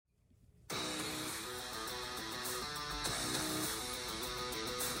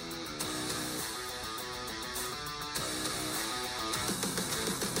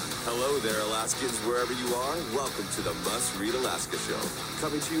Hello there, Alaskans, wherever you are. Welcome to the Must Read Alaska Show.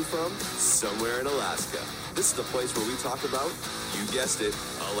 Coming to you from somewhere in Alaska. This is the place where we talk about, you guessed it,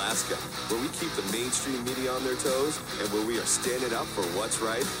 Alaska. Where we keep the mainstream media on their toes and where we are standing up for what's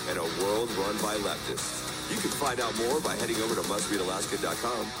right in a world run by leftists. You can find out more by heading over to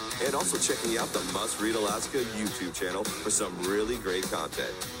mustreadalaska.com and also checking out the Must Read Alaska YouTube channel for some really great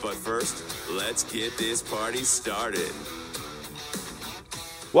content. But first, let's get this party started.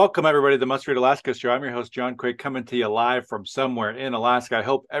 Welcome, everybody, to the Must Read Alaska Show. I'm your host, John Quake, coming to you live from somewhere in Alaska. I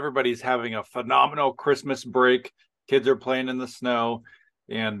hope everybody's having a phenomenal Christmas break. Kids are playing in the snow,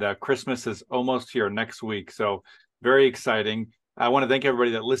 and Christmas is almost here next week. So very exciting. I want to thank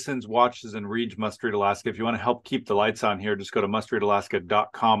everybody that listens, watches, and reads Must Read Alaska. If you want to help keep the lights on here, just go to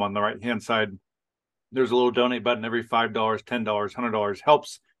mustreadalaska.com. On the right-hand side, there's a little donate button. Every $5, $10, $100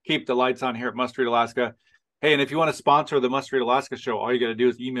 helps keep the lights on here at Must Read Alaska. Hey, and if you want to sponsor the Must Read Alaska Show, all you got to do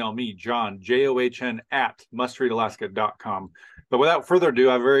is email me, John, John, at mustreadalaska.com. But without further ado,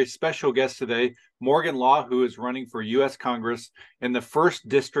 I have a very special guest today, Morgan Law, who is running for U.S. Congress in the 1st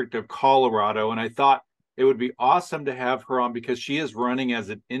District of Colorado. And I thought it would be awesome to have her on because she is running as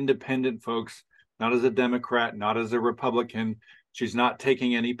an independent, folks, not as a Democrat, not as a Republican. She's not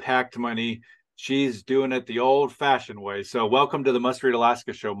taking any PAC money. She's doing it the old-fashioned way. So welcome to the Must Read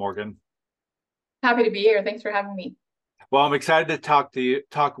Alaska Show, Morgan. Happy to be here. Thanks for having me. Well, I'm excited to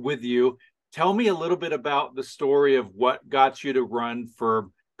talk with you. Tell me a little bit about the story of what got you to run for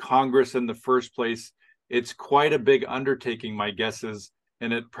Congress in the first place. It's quite a big undertaking, my guess is,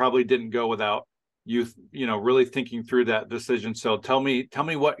 and it probably didn't go without you really thinking through that decision. So tell me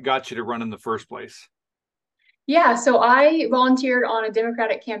what got you to run in the first place. Yeah, so I volunteered on a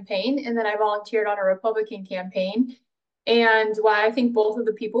Democratic campaign, and then I volunteered on a Republican campaign. And while I think both of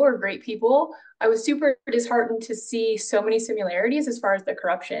the people are great people, I was super disheartened to see so many similarities as far as the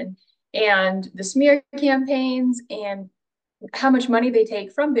corruption and the smear campaigns and how much money they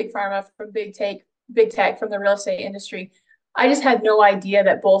take from Big Pharma, from big tech, from the real estate industry. I just had no idea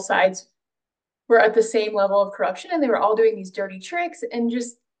that both sides were at the same level of corruption and they were all doing these dirty tricks, and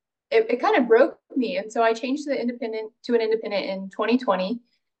just it kind of broke me. And so I changed to an independent in 2020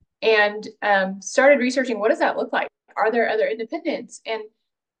 and started researching, what does that look like? Are there other independents? And,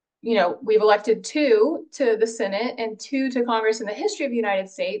 we've elected 2 to the Senate and 2 to Congress in the history of the United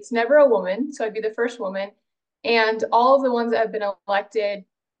States, never a woman. So I'd be the first woman. And all of the ones that have been elected,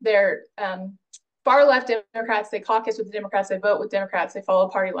 they're far left Democrats. They caucus with the Democrats. They vote with Democrats. They follow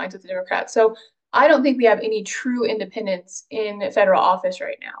party lines with the Democrats. So I don't think we have any true independents in federal office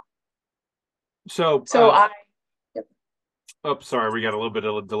right now. Sorry, we got a little bit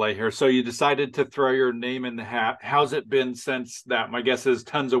of a delay here. So you decided to throw your name in the hat. How's it been since that? My guess is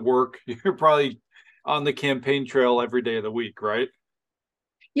tons of work. You're probably on the campaign trail every day of the week, right?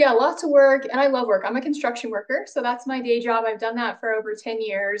 Yeah, lots of work. And I love work. I'm a construction worker. So that's my day job. I've done that for over 10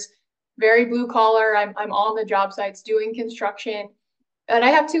 years. Very blue collar. I'm on the job sites doing construction. And I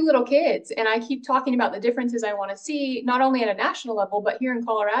have 2 little kids. And I keep talking about the differences I want to see, not only at a national level, but here in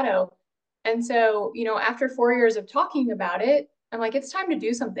Colorado. And so, after 4 years of talking about it, I'm like, it's time to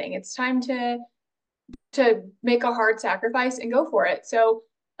do something. It's time to make a hard sacrifice and go for it. So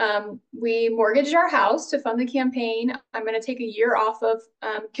we mortgaged our house to fund the campaign. I'm going to take a year off of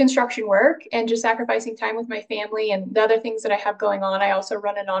construction work and just sacrificing time with my family and the other things that I have going on. I also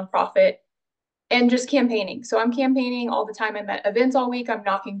run a nonprofit and just campaigning. So I'm campaigning all the time. I'm at events all week. I'm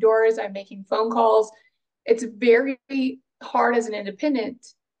knocking doors. I'm making phone calls. It's very hard as an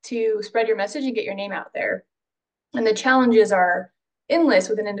independent to spread your message and get your name out there. And the challenges are endless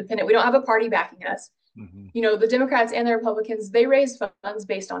with an independent. We don't have a party backing us. Mm-hmm. The Democrats and the Republicans, they raise funds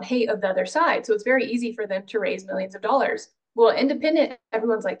based on hate of the other side. So it's very easy for them to raise millions of dollars. Well, independent,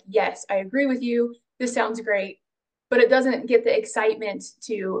 everyone's like, yes, I agree with you. This sounds great. But it doesn't get the excitement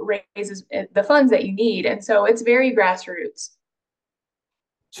to raise the funds that you need. And so it's very grassroots.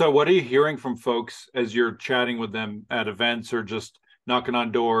 So what are you hearing from folks as you're chatting with them at events or just knocking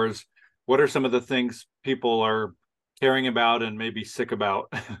on doors? What are some of the things people are caring about and maybe sick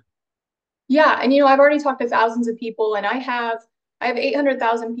about? Yeah. And, I've already talked to thousands of people, and I have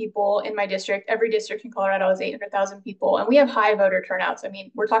 800,000 people in my district. Every district in Colorado is 800,000 people, and we have high voter turnouts. I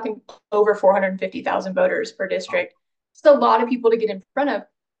mean, we're talking over 450,000 voters per district. It's a lot of people to get in front of.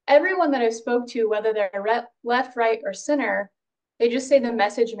 Everyone that I've spoke to, whether they're left, right, or center, they just say the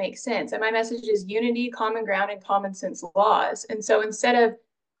message makes sense. And my message is unity, common ground, and common sense laws. And so instead of,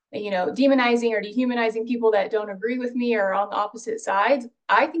 demonizing or dehumanizing people that don't agree with me or on the opposite sides,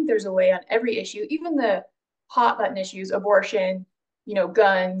 I think there's a way on every issue, even the hot button issues, abortion,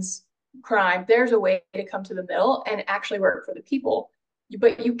 guns, crime. There's a way to come to the middle and actually work for the people.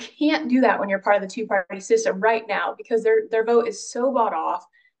 But you can't do that when you're part of the two-party system right now because their vote is so bought off.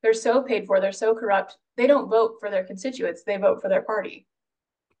 They're so paid for. They're so corrupt. They don't vote for their constituents. They vote for their party.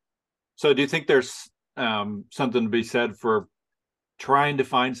 So do you think there's something to be said for trying to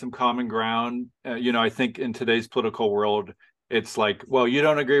find some common ground? I think in today's political world, it's like, well, you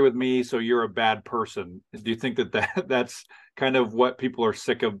don't agree with me, so you're a bad person. Do you think that's kind of what people are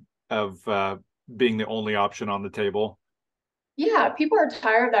sick of being the only option on the table? Yeah, people are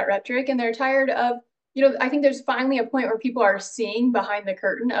tired of that rhetoric and they're tired of, I think there's finally a point where people are seeing behind the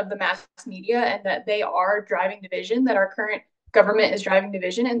curtain of the mass media and that they are driving division, that our current government is driving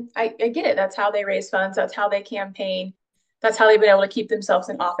division. And I get it. That's how they raise funds. That's how they campaign. That's how they've been able to keep themselves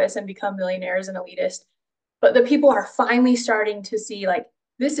in office and become millionaires and elitist. But the people are finally starting to see like,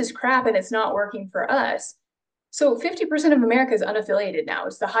 this is crap and it's not working for us. So 50% of America is unaffiliated now.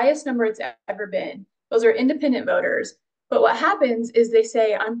 It's the highest number it's ever been. Those are independent voters. But what happens is they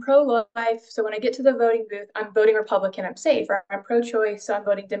say, I'm pro-life, so when I get to the voting booth, I'm voting Republican, I'm safe, or I'm pro-choice, so I'm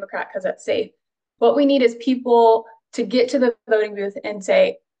voting Democrat because that's safe. What we need is people to get to the voting booth and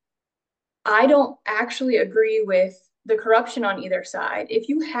say, I don't actually agree with the corruption on either side. If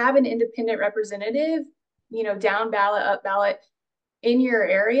you have an independent representative, down ballot, up ballot in your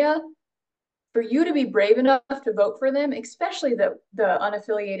area, for you to be brave enough to vote for them, especially the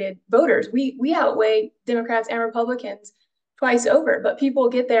unaffiliated voters, we outweigh Democrats and Republicans twice over. But people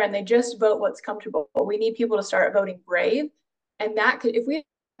get there and they just vote what's comfortable. We need people to start voting brave, and that could, if we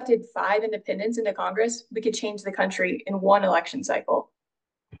elected 5 independents into Congress, we could change the country in one election cycle.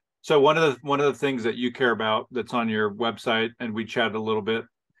 So one of the things that you care about that's on your website, and we chatted a little bit,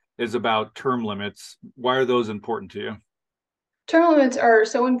 is about term limits. Why are those important to you? Term limits are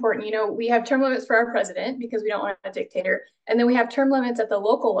so important. We have term limits for our president because we don't want a dictator. And then we have term limits at the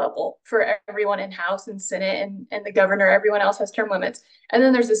local level for everyone in House and Senate and the governor. Everyone else has term limits. And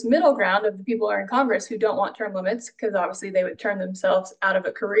then there's this middle ground of the people who are in Congress who don't want term limits because obviously they would turn themselves out of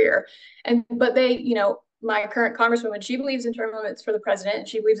a career. But they, my current congresswoman, she believes in term limits for the president and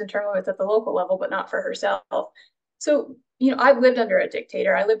she believes in term limits at the local level, but not for herself. So, I've lived under a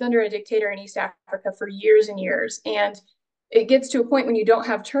dictator. I lived under a dictator in East Africa for years and years. And it gets to a point when you don't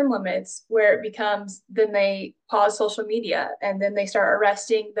have term limits where it becomes, then they pause social media and then they start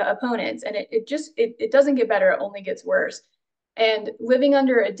arresting the opponents. And it doesn't get better. It only gets worse. And living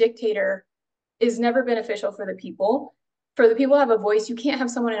under a dictator is never beneficial for the people. For the people who have a voice, you can't have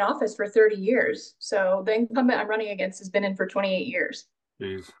someone in office for 30 years. So the incumbent I'm running against has been in for 28 years.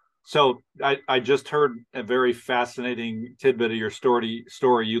 Jeez. So I just heard a very fascinating tidbit of your story.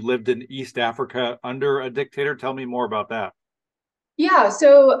 You lived in East Africa under a dictator. Tell me more about that. Yeah,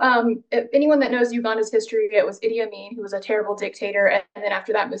 so if anyone that knows Uganda's history, it was Idi Amin, who was a terrible dictator. And then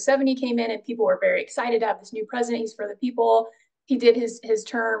after that, Museveni came in and people were very excited to have this new president. He's for the people. He did his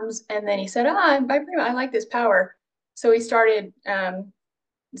terms. And then he said, I like this power. So he started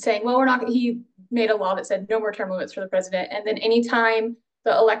saying, well, he made a law that said no more term limits for the president. And then anytime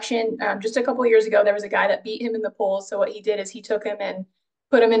the election, just a couple of years ago, there was a guy that beat him in the polls. So what he did is he took him and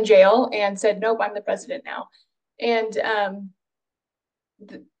put him in jail and said, nope, I'm the president now. And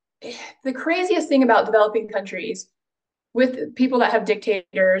the craziest thing about developing countries with people that have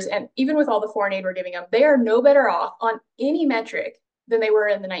dictators and even with all the foreign aid we're giving them, they are no better off on any metric than they were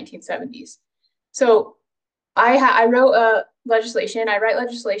in the 1970s. So I wrote legislation, I write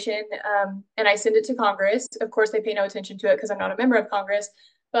legislation, and I send it to Congress. Of course, they pay no attention to it because I'm not a member of Congress.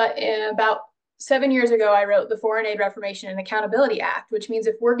 But about 7 years ago, I wrote the Foreign Aid Reformation and Accountability Act, which means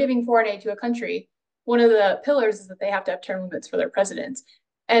if we're giving foreign aid to a country, one of the pillars is that they have to have term limits for their presidents.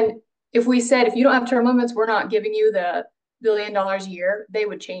 And if we said, if you don't have term limits, we're not giving you the $1 billion a year, they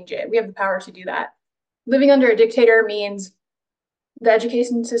would change it. We have the power to do that. Living under a dictator means the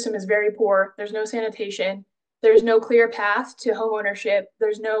education system is very poor. There's no sanitation. There's no clear path to home ownership.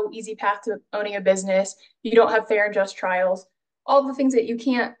 There's no easy path to owning a business. You don't have fair and just trials. All the things that you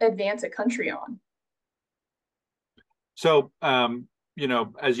can't advance a country on. So,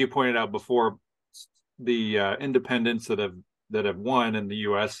 as you pointed out before, the independents that have won in the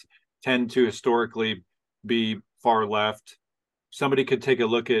U.S. tend to historically be far left. Somebody could take a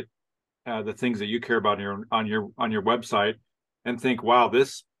look at the things that you care about on your website and think, wow,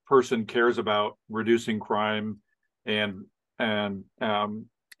 this person cares about reducing crime and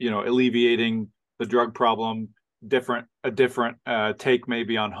alleviating the drug problem. A different take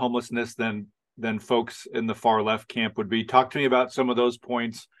maybe on homelessness than folks in the far left camp would be. Talk to me about some of those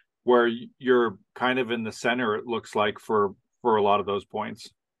points where you're kind of in the center, it looks like, for a lot of those points.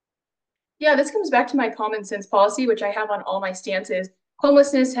 Yeah, this comes back to my common sense policy, which I have on all my stances.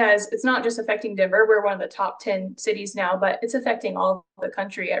 homelessness it's not just affecting Denver. We're one of the top 10 cities now, but it's affecting all of the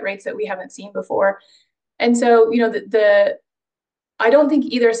country at rates that we haven't seen before. And so, I don't think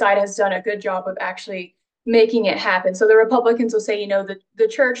either side has done a good job of actually making it happen. So the Republicans will say, the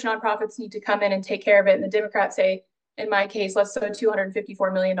church nonprofits need to come in and take care of it. And the Democrats say, in my case, let's throw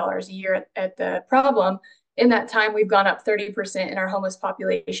 $254 million a year at the problem. In that time, we've gone up 30% in our homeless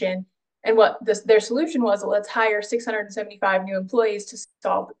population. And what their solution was, let's hire 675 new employees to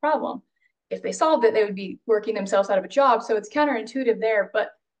solve the problem. If they solved it, they would be working themselves out of a job. So it's counterintuitive there.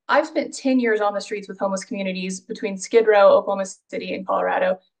 But I've spent 10 years on the streets with homeless communities between Skid Row, Oklahoma City, and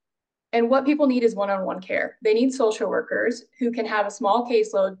Colorado. And what people need is one-on-one care. They need social workers who can have a small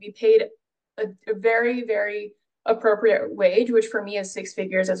caseload, be paid a very, very appropriate wage, which for me is 6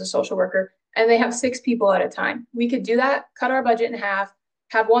 figures as a social worker. And they have 6 people at a time. We could do that, cut our budget in half,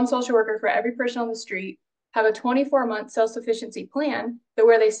 have 1 social worker for every person on the street, have a 24-month self-sufficiency plan that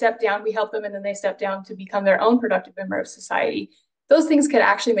where they step down, we help them, and then they step down to become their own productive member of society. Those things could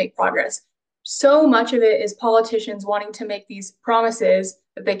actually make progress. So much of it is politicians wanting to make these promises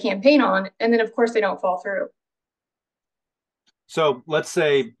that they campaign on, and then of course they don't fall through. So let's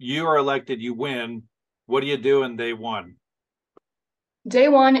say you are elected, you win. What do you do in day one? Day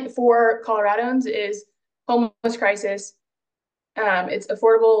one for Coloradans is homeless crisis. It's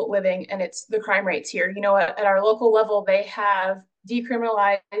affordable living, and it's the crime rates here. At our local level, they have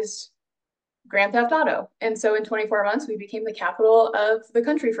decriminalized Grand Theft Auto. And so in 24 months, we became the capital of the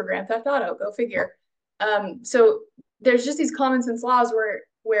country for Grand Theft Auto. Go figure. So there's just these common sense laws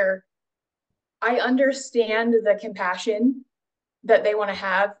where I understand the compassion that they want to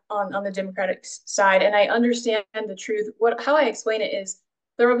have on the Democratic side. And I understand the truth. How I explain it is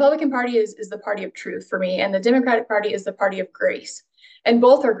the Republican Party is the party of truth for me, and the Democratic Party is the party of grace. And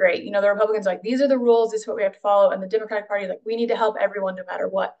both are great. The Republicans are like, these are the rules, this is what we have to follow. And the Democratic Party is like, we need to help everyone no matter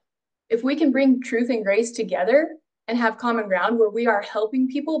what. If we can bring truth and grace together and have common ground where we are helping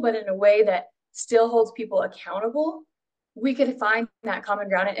people, but in a way that still holds people accountable, we could find that common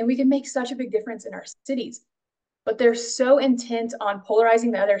ground, and we can make such a big difference in our cities. But they're so intent on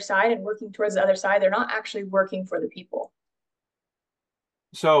polarizing the other side and working towards the other side, they're not actually working for the people.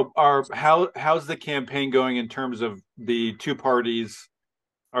 So how's the campaign going in terms of the 2 parties?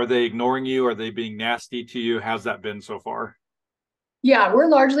 Are they ignoring you? Are they being nasty to you? How's that been so far? Yeah, we're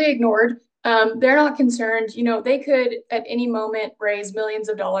largely ignored. They're not concerned. They could at any moment raise millions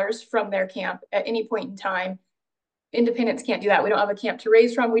of dollars from their camp at any point in time. Independents can't do that. We don't have a camp to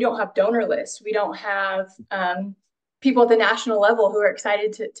raise from. We don't have donor lists. We don't have people at the national level who are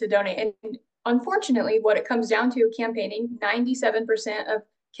excited to donate. And unfortunately, what it comes down to campaigning, 97% of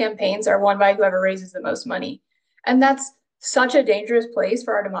campaigns are won by whoever raises the most money. And that's such a dangerous place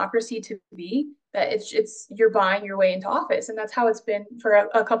for our democracy to be, that it's you're buying your way into office. And that's how it's been for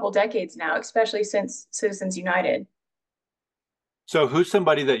a couple decades now, especially since Citizens United. So who's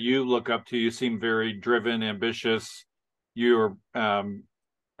somebody that you look up to? You seem very driven, ambitious. You've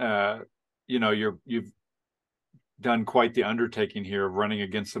done quite the undertaking here of running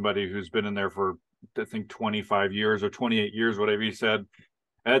against somebody who's been in there for, I think, 25 years or 28 years, whatever you said.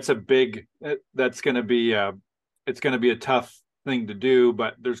 That's going to be a tough thing to do,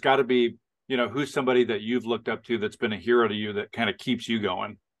 but there's got to be, who's somebody that you've looked up to that's been a hero to you that kind of keeps you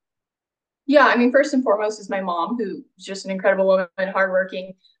going? Yeah, I mean, first and foremost is my mom, who's just an incredible woman,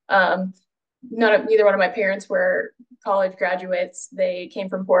 hardworking. Neither one of my parents were college graduates. They came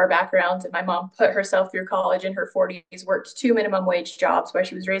from poorer backgrounds, and my mom put herself through college in her 40s, worked 2 minimum wage jobs while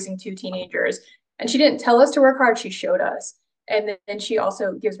she was raising 2 teenagers. And she didn't tell us to work hard, she showed us. And then she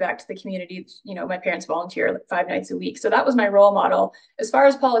also gives back to the community. My parents volunteer like 5 nights a week. So that was my role model. As far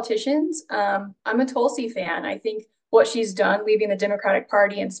as politicians, I'm a Tulsi fan. I think what she's done, leaving the Democratic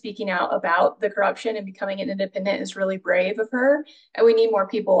Party and speaking out about the corruption and becoming an independent, is really brave of her. And we need more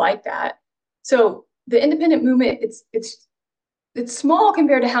people like that. So the independent movement, it's small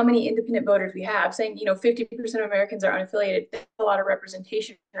compared to how many independent voters we have. Saying 50% of Americans are unaffiliated, there's a lot of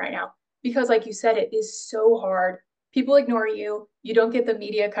representation right now, because like you said, it is so hard. People ignore you. You don't get the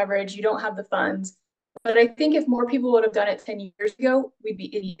media coverage. You don't have the funds. But I think if more people would have done it 10 years ago, we'd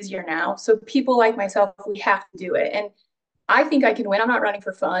be easier now. So people like myself, we have to do it. And I think I can win. I'm not running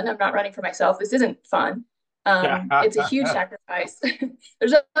for fun. I'm not running for myself. This isn't fun. It's a huge sacrifice.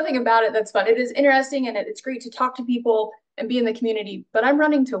 There's nothing about it that's fun. It is interesting, and it's great to talk to people and be in the community, but I'm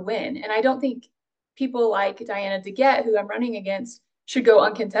running to win. And I don't think people like Diana DeGette, who I'm running against, should go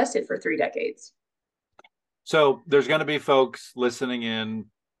uncontested for 3 decades. So there's going to be folks listening in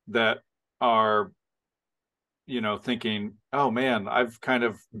that are, thinking, oh man, I've kind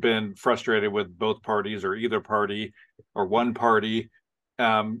of been frustrated with both parties or either party or one party.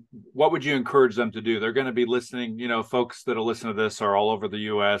 what would you encourage them to do? They're going to be listening, folks that'll listen to this are all over the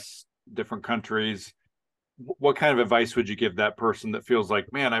US, different countries. What kind of advice would you give that person that feels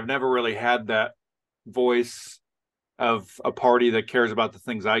like, man, I've never really had that voice of a party that cares about the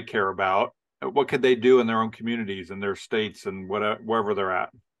things I care about? What could they do in their own communities and their states and wherever they're at?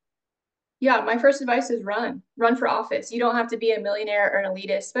 Yeah, my first advice is run for office. You don't have to be a millionaire or an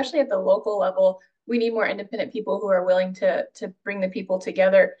elitist, especially at the local level. We need more independent people who are willing to bring the people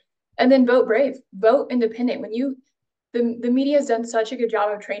together. And then vote brave, vote independent. The media has done such a good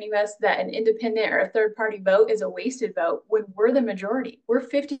job of training us that an independent or a third party vote is a wasted vote when we're the majority. We're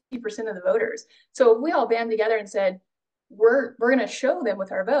 50% of the voters. So if we all band together and said, we're going to show them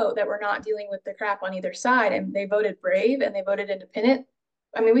with our vote that we're not dealing with the crap on either side, and they voted brave and they voted independent,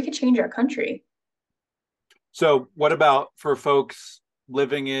 I mean, we could change our country. So what about for folks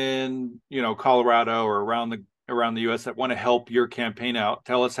living in, Colorado or around the US that want to help your campaign out?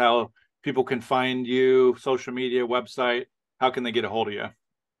 Tell us how people can find you, social media, website. How can they get a hold of you?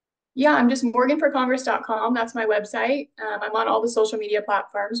 Yeah, I'm just morganforcongress.com. That's my website. I'm on all the social media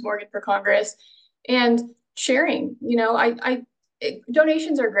platforms, Morgan for Congress, and sharing.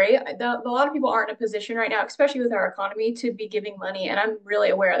 Donations are great. A lot of people aren't in a position right now, especially with our economy, to be giving money. And I'm really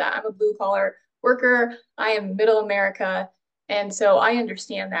aware of that. I'm a blue collar worker. I am middle America. And so I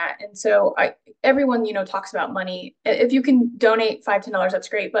understand that. And so everyone, talks about money. If you can donate $5, $10, that's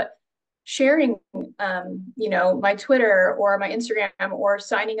great. But sharing, my Twitter or my Instagram or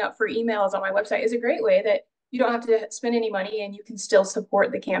signing up for emails on my website is a great way that you don't have to spend any money and you can still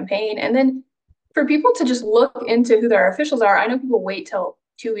support the campaign. And then for people to just look into who their officials are. I know people wait till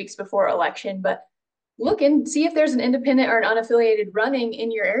 2 weeks before election, but look and see if there's an independent or an unaffiliated running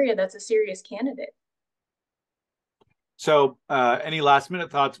in your area that's a serious candidate. So any last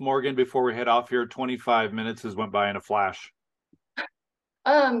minute thoughts, Morgan, before we head off here? 25 minutes has went by in a flash.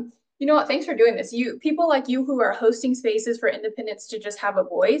 You know what? Thanks for doing this. People like you who are hosting spaces for independents to just have a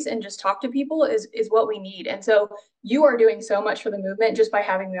voice and just talk to people is what we need. And so you are doing so much for the movement just by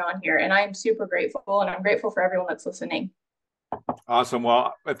having me on here. And I am super grateful, and I'm grateful for everyone that's listening. Awesome.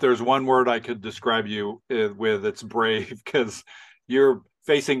 Well, if there's one word I could describe you with, it's brave, because you're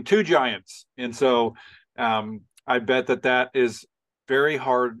facing two giants. And so I bet that is very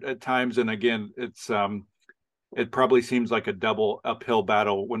hard at times. And again, it probably seems like a double uphill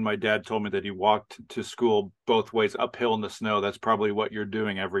battle. When my dad told me that he walked to school both ways uphill in the snow, that's probably what you're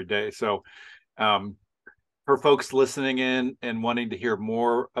doing every day. So for folks listening in and wanting to hear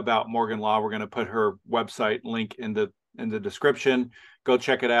more about Morgan Law, we're going to put her website link in the description. Go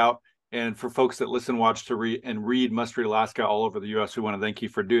check it out. And for folks that listen, watch, to read Must Read Alaska all over the U.S., we want to thank you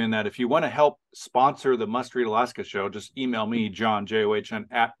for doing that. If you want to help sponsor the Must Read Alaska show, just email me, John, JOHN,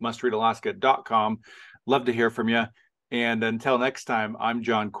 at mustreadalaska.com. Love to hear from you. And until next time, I'm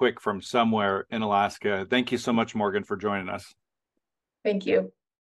John Quick from somewhere in Alaska. Thank you so much, Morgan, for joining us. Thank you.